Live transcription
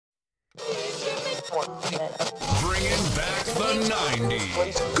Bringing back the 90s.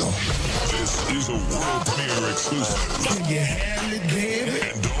 This is a world premiere exclusive. Can you handle it, baby?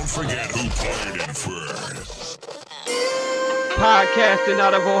 And don't forget who played it first. Podcasting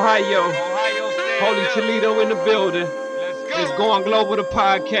out of Ohio. Holy Toledo in the building. It's Going Global, the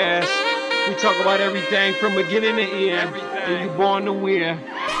podcast. We talk about everything from beginning to end. And you born to win. And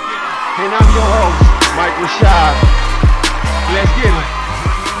I'm your host, Mike Rashad. Let's get it.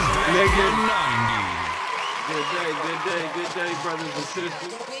 Let's get it. Good day, brothers and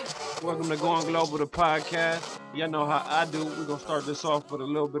sisters. Welcome to Going Global, the podcast. Y'all know how I do. We're going to start this off with a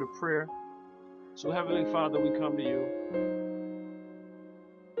little bit of prayer. So Heavenly Father, we come to you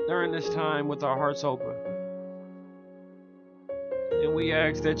during this time with our hearts open. And we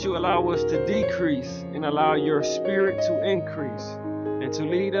ask that you allow us to decrease and allow your spirit to increase and to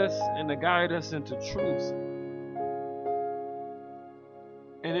lead us and to guide us into truth.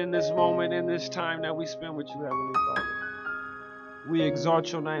 And in this moment, in this time that we spend with you, Heavenly Father, we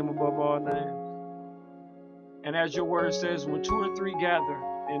exalt your name above all names. And as your word says, when 2 or 3 gather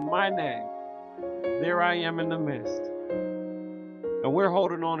in my name, there I am in the midst. And we're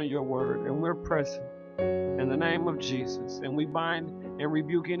holding on to your word and we're pressing in the name of Jesus. And we bind and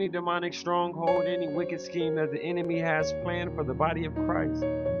rebuke any demonic stronghold, any wicked scheme that the enemy has planned for the body of Christ,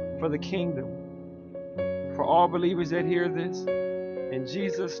 for the kingdom, for all believers that hear this. In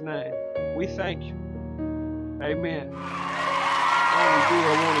Jesus' name, we thank you. Amen. Won't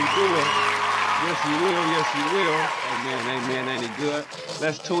he do it? Yes, he will. Yes, he will. Amen. Ain't he good?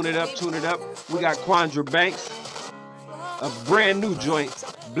 Let's tune it up. We got Quandra Banks, a brand new joint,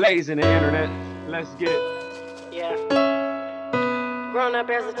 blazing the internet. Let's get it. Yeah. Growing up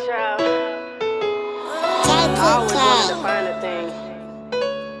as a child, I always wanted to find a thing.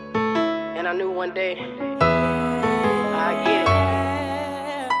 And I knew one day I'd get it.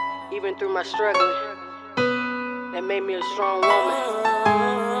 Even through my struggling, that made me a strong woman.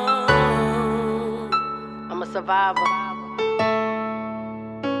 I'm a survivor.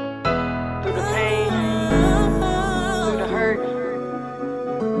 Through the pain, through the hurt.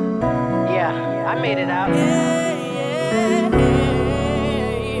 Yeah, I made it out.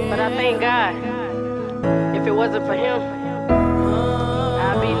 But I thank God. If it wasn't for him,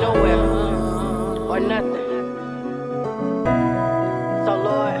 I'd be nowhere or nothing. So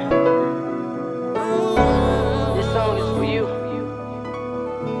Lord, this song is for you.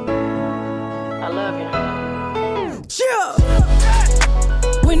 I love you. Sure.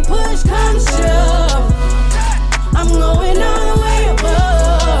 When push comes shove, I'm going all the way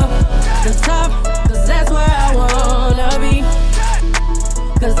above the top, cause that's where I wanna be,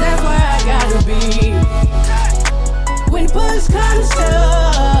 cause that's where I gotta be. When push comes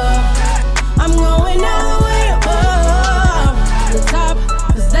shove, I'm going all the way above the top,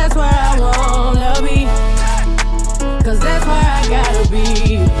 cause that's where I wanna be, cause that's where I gotta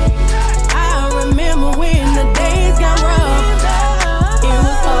be. I remember when the days got rough, it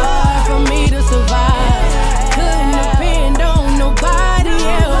was hard for me to survive. Couldn't depend on nobody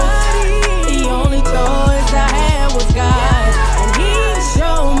else. The only choice I had was God, and he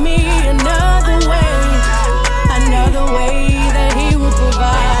showed me another way that he would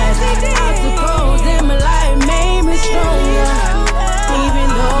provide. Obstacles in my life made me stronger, even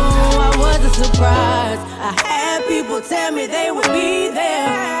though I wasn't surprised. I had people tell me they would be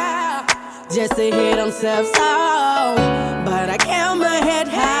there just to hear themselves out, but I kept my head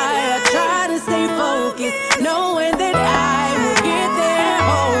high. I try to stay focused, knowing that I will get there,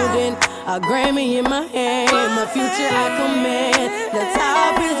 holding a Grammy in my hand. My future I command. The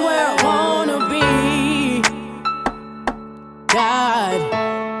top is where I wanna be. God,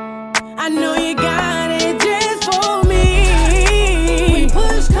 I know you got it just for me. When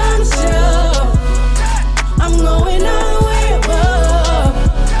push comes shove, I'm going all the way above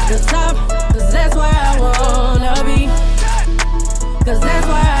the top, cause that's where I wanna be, cause that's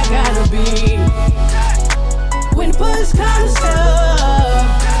where I gotta be. When push comes shove,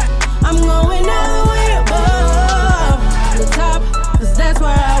 I'm going all the way above the top, cause that's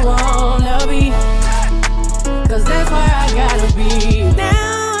where I wanna be, cause that's where I gotta be. Now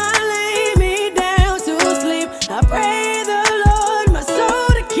I lay me down to sleep. I pray the Lord my soul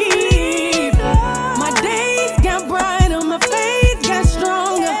to keep. My days got brighter, my faith got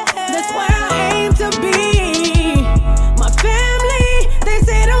stronger. That's where I aim to be. My family, they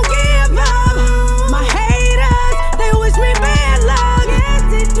say don't give up. My haters, they wish me bad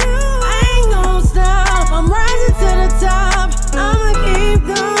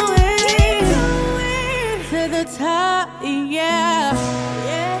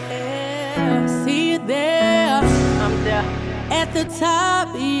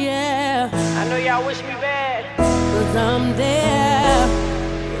know y'all wish me bad. 'Cause I'm there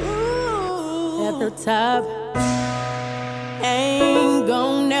at the top. Ain't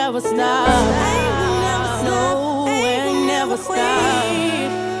gon' never stop. No, ain't never stop.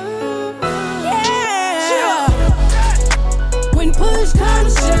 Yeah. When push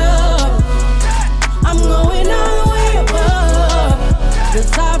comes to shove, I'm going all the way above the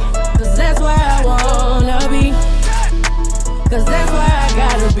top. 'Cause that's where I wanna be. 'Cause that's where I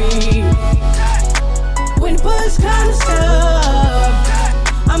gotta be. When push comes to shove,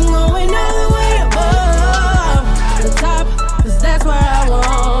 I'm going all the way above the top. 'Cause that's where I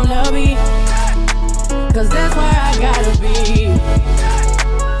wanna be. 'Cause that's where I gotta be.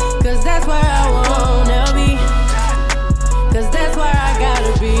 'Cause that's where I wanna be. 'Cause that's where I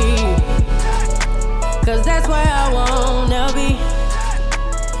gotta be. 'Cause that's where I wanna be.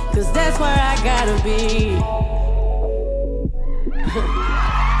 'Cause that's where I gotta be.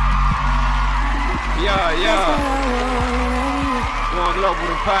 Yeah. Going global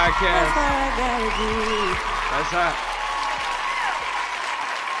the podcast. That's where I gotta be. That's hot.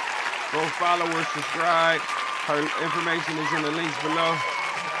 Go follow her, subscribe. Her information is in the links below.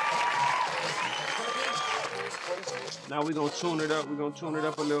 Now we're gonna tune it up. We're gonna tune it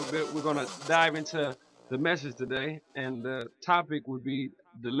up a little bit. We're gonna dive into the message today, and the topic would be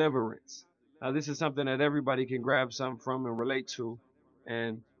deliverance. Now this is something that everybody can grab something from and relate to,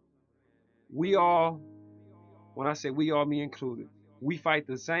 and we all, when I say we all, me included, we fight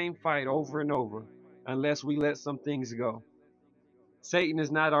the same fight over and over unless we let some things go. Satan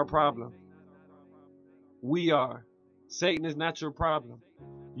is not our problem. We are. Satan is not your problem.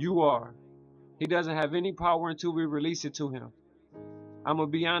 You are. He doesn't have any power until we release it to him. I'm going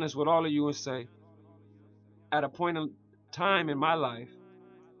to be honest with all of you and say, at a point in time in my life,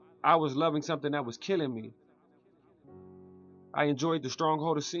 I was loving something that was killing me. I enjoyed the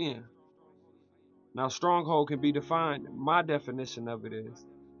stronghold of sin. Now, stronghold can be defined. My definition of it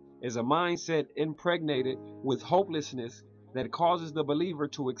is a mindset impregnated with hopelessness that causes the believer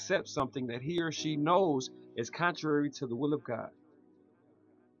to accept something that he or she knows is contrary to the will of God.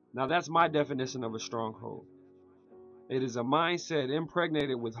 Now, that's my definition of a stronghold. It is a mindset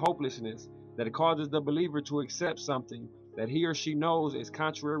impregnated with hopelessness that causes the believer to accept something that he or she knows is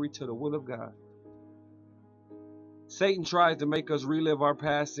contrary to the will of God. Satan tries to make us relive our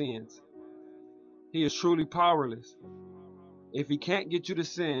past sins. He is truly powerless. If he can't get you to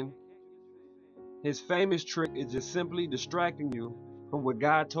sin, his famous trick is just simply distracting you from what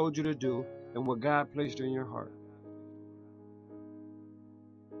God told you to do and what God placed in your heart.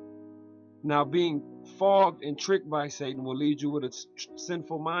 Now, being fogged and tricked by Satan will lead you with a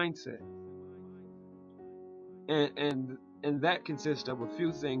sinful mindset. And that consists of a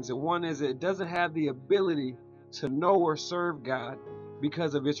few things. And one is it doesn't have the ability to know or serve God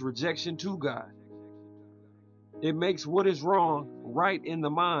because of its rejection to God. It makes what is wrong right in the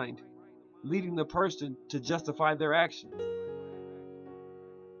mind, leading the person to justify their actions.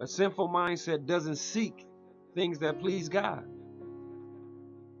 A sinful mindset doesn't seek things that please God.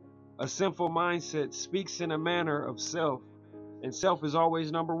 A sinful mindset speaks in a manner of self, and self is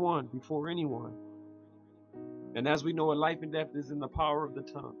always number one before anyone. And as we know, life and death is in the power of the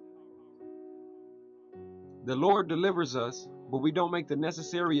tongue. The Lord delivers us, but we don't make the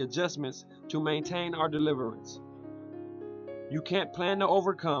necessary adjustments to maintain our deliverance. You can't plan to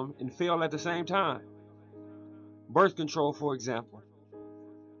overcome and fail at the same time. Birth control, for example.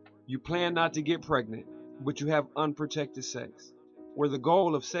 You plan not to get pregnant, but you have unprotected sex, where the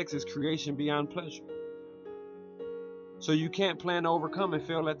goal of sex is creation beyond pleasure. So you can't plan to overcome and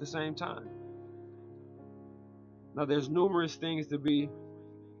fail at the same time. Now there's numerous things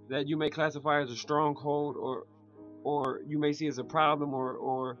that you may classify as a stronghold, or you may see as a problem,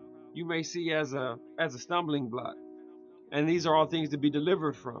 or you may see as a stumbling block. And these are all things to be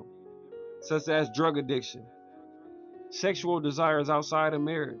delivered from, such as drug addiction, sexual desires outside of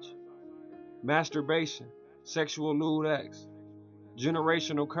marriage, masturbation, sexual lewd acts,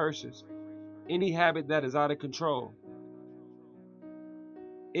 generational curses, any habit that is out of control,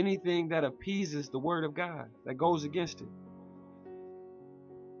 anything that appeases the word of God, that goes against it.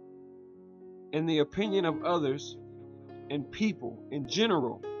 And the opinion of others and people in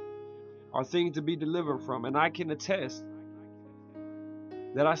general are things to be delivered from. And I can attest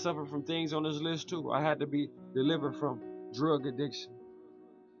that I suffered from things on this list too. I had to be delivered from drug addiction.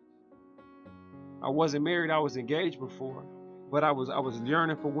 I wasn't married, I was engaged before, but I was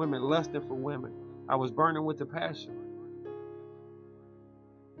yearning for women, lusting for women. I was burning with the passion.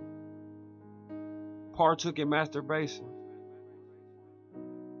 Partook in masturbation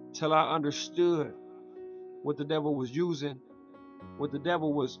till I understood what the devil was using, what the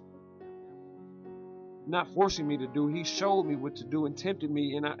devil was not forcing me to do. He showed me what to do and tempted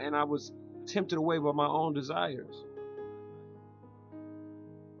me, and I was tempted away by my own desires.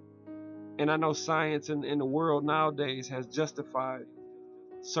 And I know science in the world nowadays has justified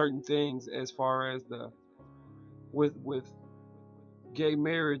certain things as far as with gay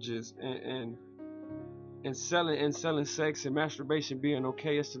marriages and selling sex and masturbation being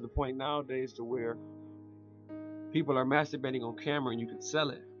okay. It's to the point nowadays to where people are masturbating on camera and you can sell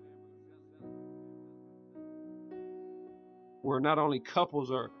it. Where not only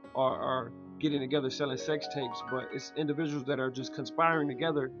couples are getting together selling sex tapes, but it's individuals that are just conspiring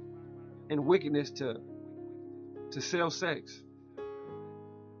together in wickedness to sell sex.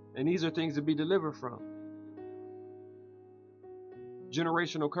 And these are things to be delivered from.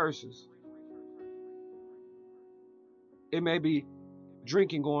 Generational curses. It may be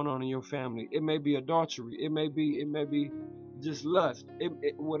drinking going on in your family. It may be adultery. It may be just lust.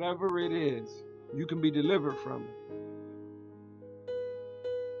 Whatever it is, you can be delivered from it.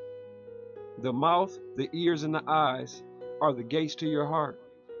 The mouth, the ears, and the eyes are the gates to your heart.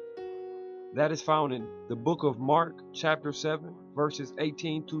 That is found in the book of Mark, chapter 7, verses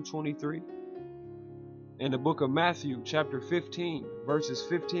 18 through 23. In the book of Matthew, chapter 15, verses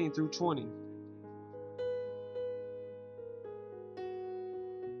 15 through 20.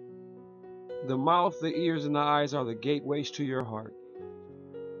 The mouth, the ears, and the eyes are the gateways to your heart.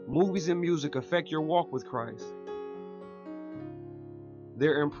 Movies and music affect your walk with Christ.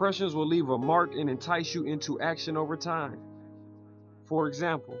 Their impressions will leave a mark and entice you into action over time. For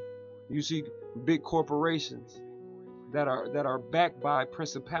example, you see big corporations that are backed by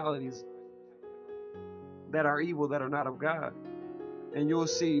principalities that are evil, that are not of God. And you'll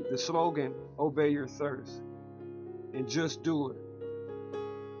see the slogan, obey your thirst, and just do it.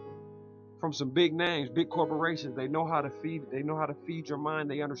 From some big names, big corporations, they know how to feed your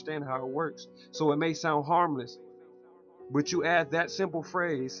mind, they understand how it works. So it may sound harmless, but you add that simple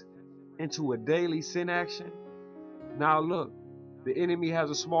phrase into a daily sin action. Now look, the enemy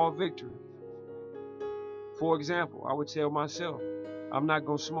has a small victory. For example, I would tell myself, I'm not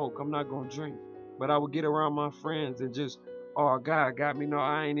going to smoke, I'm not going to drink. But I would get around my friends and just, oh, God got me. No,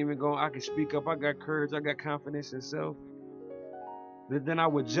 I ain't even going, I can speak up, I got courage, I got confidence in self. Then I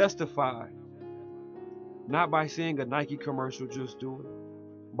would justify, not by seeing a Nike commercial, just do it.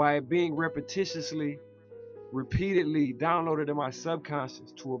 By it being repeatedly downloaded in my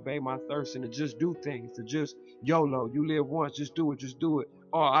subconscious to obey my thirst and to just do things, to just YOLO, you live once, just do it.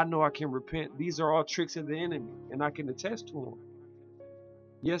 Oh, I know I can repent. These are all tricks of the enemy, and I can attest to them.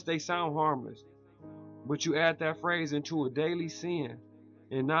 Yes, they sound harmless, but you add that phrase into a daily sin,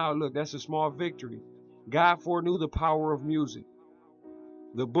 and now look, that's a small victory. God foreknew the power of music.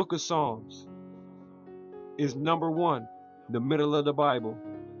 The book of Psalms is number 1, the middle of the Bible.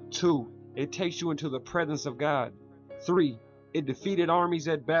 2, it takes you into the presence of God. 3, it defeated armies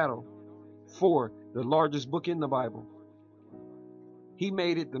at battle. 4, the largest book in the Bible. He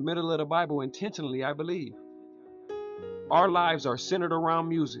made it the middle of the Bible intentionally, I believe. Our lives are centered around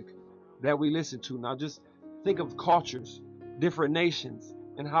music that we listen to. Now just think of cultures, different nations,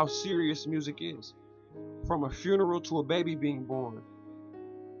 and how serious music is. From a funeral to a baby being born.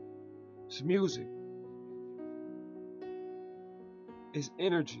 It's music. It's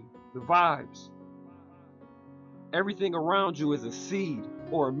energy, the vibes. Everything around you is a seed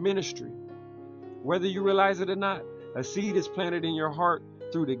or a ministry. Whether you realize it or not, a seed is planted in your heart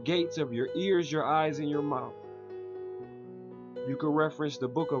through the gates of your ears, your eyes, and your mouth. You can reference the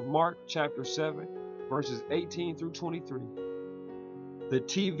book of Mark, chapter 7, verses 18 through 23. The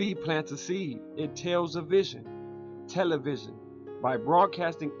TV plants a seed. It tells a vision. Television, by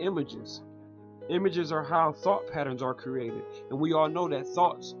broadcasting images. Images are how thought patterns are created. And we all know that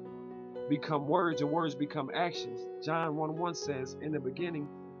thoughts become words and words become actions. John 1:1 says, in the beginning,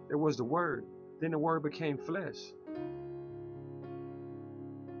 there was the Word. Then the Word became flesh.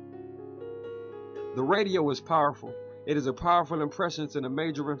 The radio is powerful. It is a powerful impression and a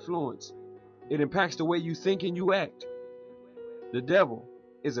major influence. It impacts the way you think and you act. The devil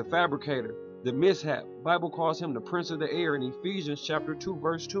is a fabricator. The mishap, Bible calls him the prince of the air in Ephesians chapter 2,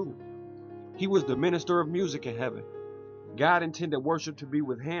 verse 2. He was the minister of music in heaven. God intended worship to be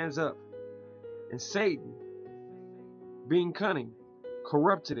with hands up. And Satan, being cunning,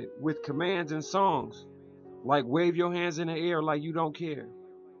 corrupted it with commands and songs, like wave your hands in the air like you don't care.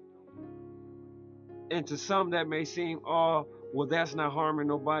 And to some that may seem, oh, well, that's not harming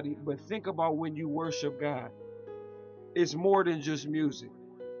nobody. But think about when you worship God. It's more than just music.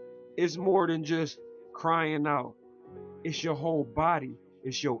 It's more than just crying out. It's your whole body.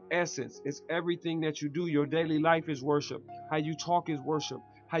 It's your essence. It's everything that you do. Your daily life is worship. How you talk is worship.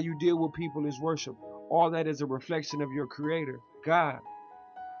 How you deal with people is worship. All that is a reflection of your creator, God.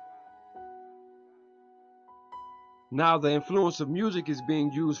 Now the influence of music is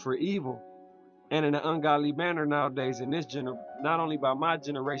being used for evil and in an ungodly manner nowadays in this not only by my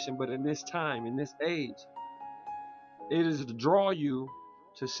generation, but in this time, in this age. It is to draw you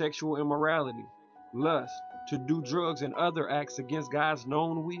to sexual immorality, lust, to do drugs and other acts against God's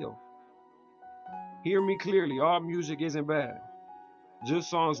known will. Hear me clearly, all music isn't bad.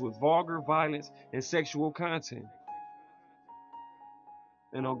 Just songs with vulgar, violence, and sexual content.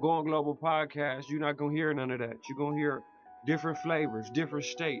 And on Going Global Podcast, you're not going to hear none of that. You're going to hear different flavors, different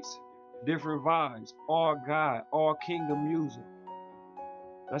states, different vibes, all God, all kingdom music.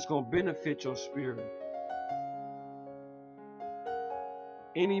 That's going to benefit your spirit.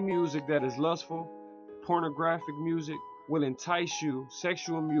 Any music that is lustful, pornographic music will entice you,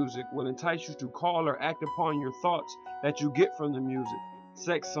 sexual music will entice you to call or act upon your thoughts that you get from the music.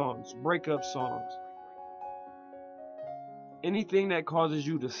 Sex songs, breakup songs. Anything that causes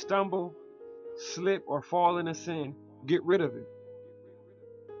you to stumble, slip, or fall into sin, get rid of it.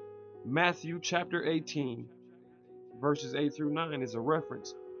 Matthew chapter 18, verses 8 through 9 is a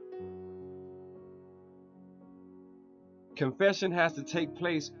reference. Confession has to take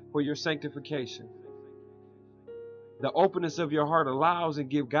place for your sanctification. The openness of your heart allows and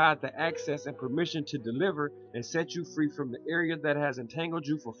gives God the access and permission to deliver and set you free from the area that has entangled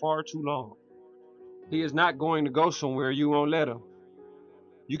you for far too long. He is not going to go somewhere you won't let him.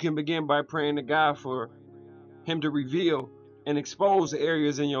 You can begin by praying to God for him to reveal and expose the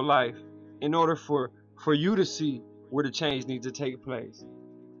areas in your life in order for you to see where the change needs to take place.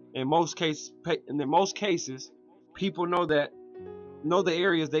 In most cases, people know the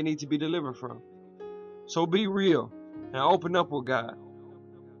areas they need to be delivered from. So be real and open up with God.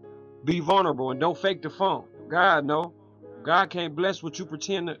 Be vulnerable and don't fake the funk. God can't bless what you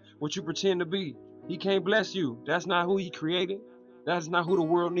pretend to be. He can't bless you. That's not who he created. That's not who the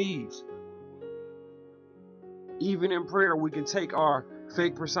world needs. Even in prayer, we can take our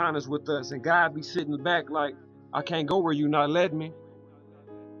fake personas with us, and God be sitting back like, I can't go where you not letting me.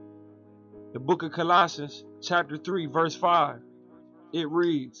 The book of Colossians, chapter 3, verse 5, it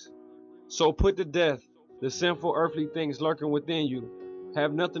reads, so put to death the sinful earthly things lurking within you.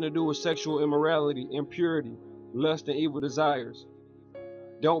 Have nothing to do with sexual immorality, impurity, lust, and evil desires.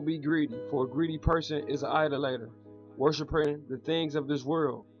 Don't be greedy, for a greedy person is an idolater, worshiping the things of this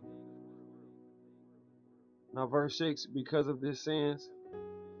world. Now verse 6, because of these sins,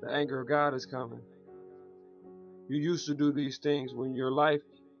 the anger of God is coming. You used to do these things when your life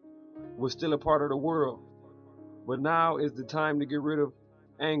was still a part of the world. But now is the time to get rid of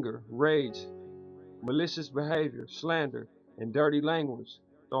anger, rage, malicious behavior, slander, and dirty language.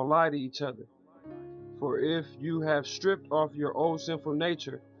 Don't lie to each other. For if you have stripped off your old sinful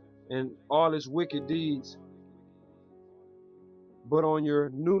nature and all its wicked deeds, put on your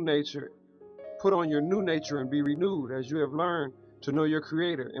new nature and be renewed as you have learned to know your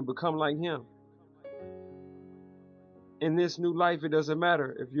Creator and become like Him. In this new life, it doesn't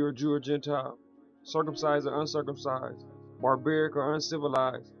matter if you're a Jew or Gentile, circumcised or uncircumcised, barbaric or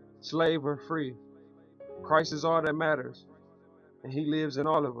uncivilized, slave or free. Christ is all that matters, and He lives in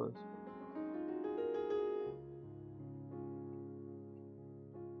all of us.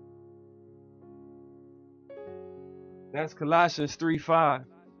 That's Colossians 3:5.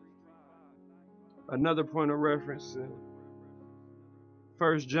 Another point of reference in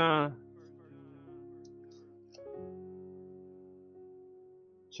 1 John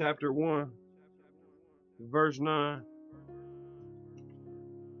chapter 1, verse 9.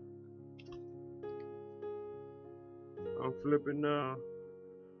 I'm flipping now.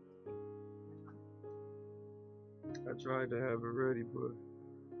 I tried to have it ready, but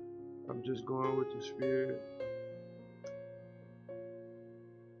I'm just going with the Spirit.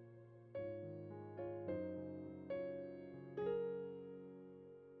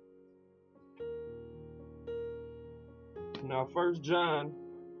 Now 1 John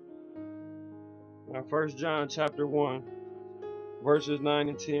chapter 1, verses 9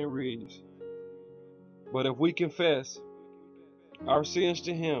 and 10 reads, but if we confess our sins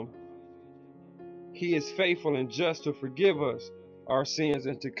to Him, He is faithful and just to forgive us our sins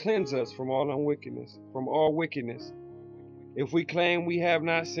and to cleanse us from all wickedness. If we claim we have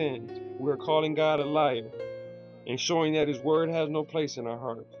not sinned, we are calling God a liar and showing that His word has no place in our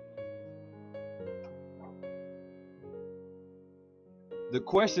hearts. The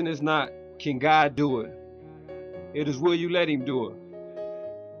question is not, can God do it? It is, will you let Him do it?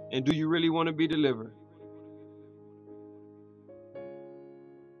 And do you really want to be delivered?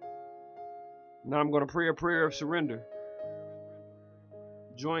 Now I'm going to pray a prayer of surrender.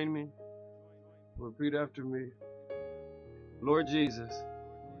 Join me. Repeat after me. Lord Jesus,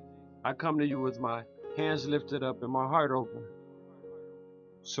 I come to you with my hands lifted up and my heart open,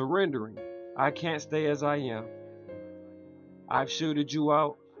 surrendering. I can't stay as I am. I've shielded you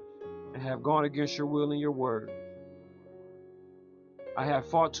out and have gone against your will and your word. I have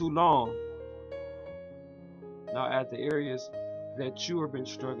fought too long now at the areas that you have been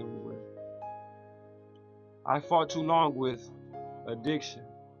struggling with. I fought too long with addiction,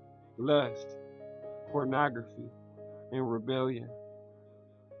 lust, pornography, and rebellion.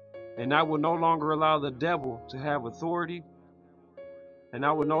 And I will no longer allow the devil to have authority, and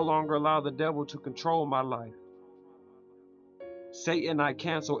I will no longer allow the devil to control my life. Satan, I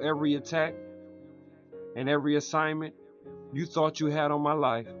cancel every attack and every assignment you thought you had on my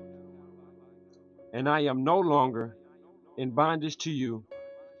life. And I am no longer in bondage to you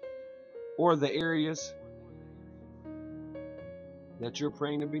or the areas that you're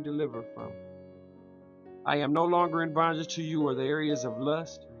praying to be delivered from. I am no longer in bondage to you or the areas of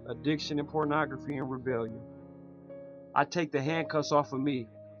lust, addiction, and pornography and rebellion. I take the handcuffs off of me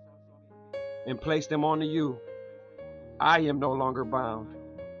and place them onto you. I am no longer bound.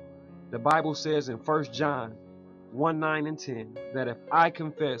 The Bible says in 1 John 1:9 and 10 that if I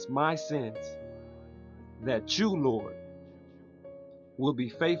confess my sins, that you, Lord, will be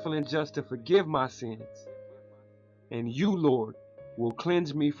faithful and just to forgive my sins, and you, Lord, will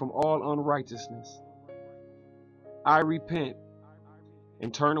cleanse me from all unrighteousness. I repent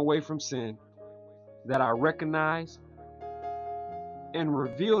and turn away from sin that I recognize and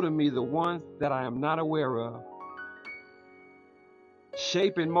reveal to me the ones that I am not aware of.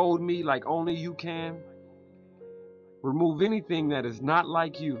 Shape and mold me like only you can. Remove anything that is not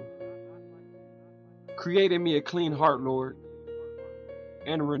like you. Create in me a clean heart, Lord,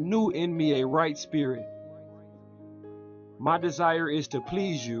 and renew in me a right spirit. My desire is to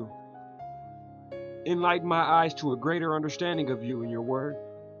please you. Enlighten my eyes to a greater understanding of you and your word.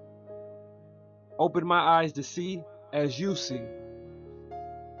 Open my eyes to see as you see.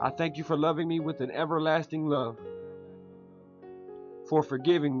 I thank you for loving me with an everlasting love, for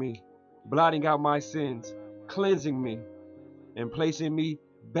forgiving me, blotting out my sins, cleansing me, and placing me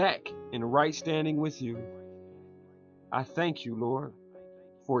back in right standing with you. I thank you, Lord,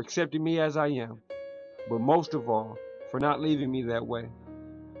 for accepting me as I am, but most of all, for not leaving me that way.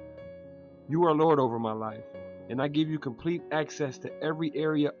 You are Lord over my life, and I give you complete access to every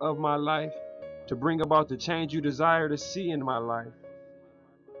area of my life to bring about the change you desire to see in my life.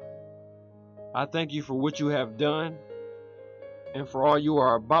 I thank you for what you have done and for all you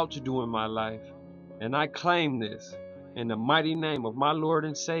are about to do in my life, and I claim this in the mighty name of my Lord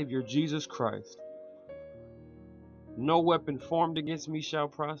and Savior, Jesus Christ. No weapon formed against me shall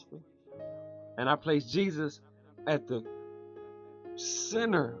prosper, and I place Jesus at the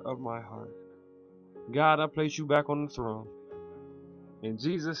center of my heart. God, I place you back on the throne. In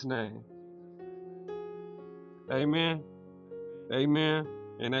Jesus' name. Amen, amen,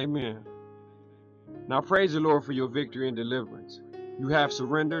 and amen. Now praise the Lord for your victory and deliverance. You have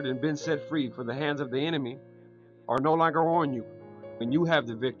surrendered and been set free, for the hands of the enemy are no longer on you, and you have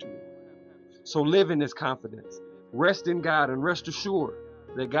the victory. So live in this confidence. Rest in God and rest assured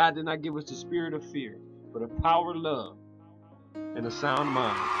that God did not give us the spirit of fear, but of power, love, and a sound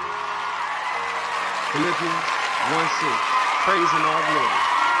mind. Philippians 1:6. Praise and all glory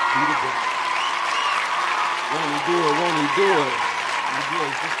be to God. Won't he do it? Won't he do it?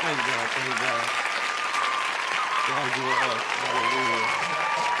 Just thank God. Thank God. God do it us. Hallelujah.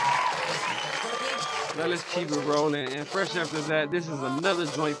 Now let's keep it rolling. And fresh after that, this is another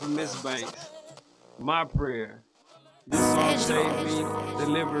joint from Miss Banks. My prayer. This song saved me,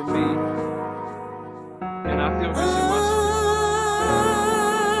 delivered me, and I feel this in my soul.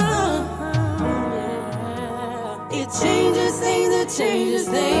 It changes things, it changes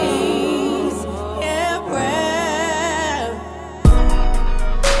things. Yeah, prayer.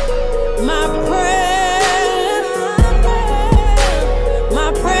 My prayer.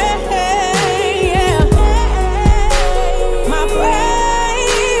 My prayer.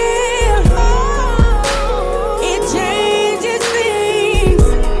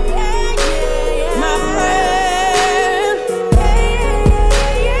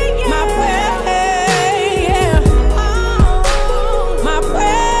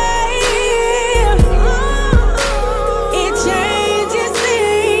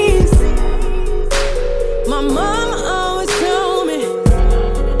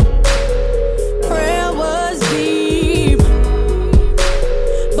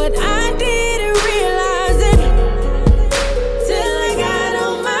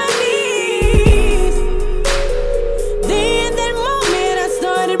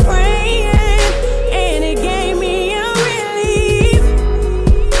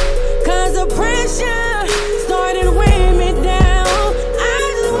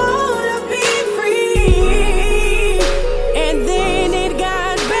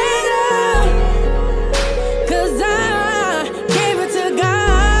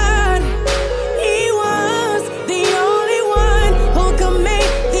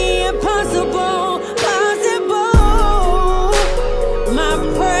 my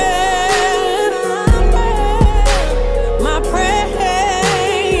prayer.